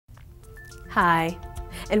Hi,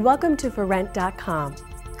 and welcome to ForRent.com.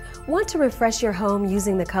 Want to refresh your home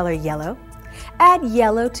using the color yellow? Add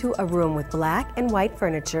yellow to a room with black and white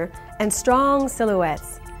furniture and strong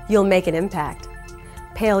silhouettes. You'll make an impact.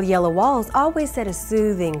 Pale yellow walls always set a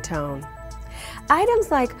soothing tone.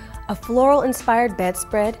 Items like a floral-inspired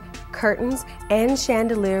bedspread, curtains, and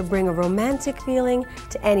chandelier bring a romantic feeling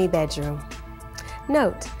to any bedroom.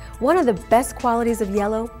 Note, one of the best qualities of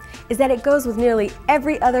yellow is that it goes with nearly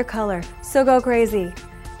every other color, so go crazy.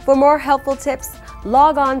 For more helpful tips,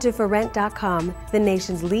 log on to ForRent.com, the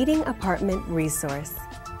nation's leading apartment resource.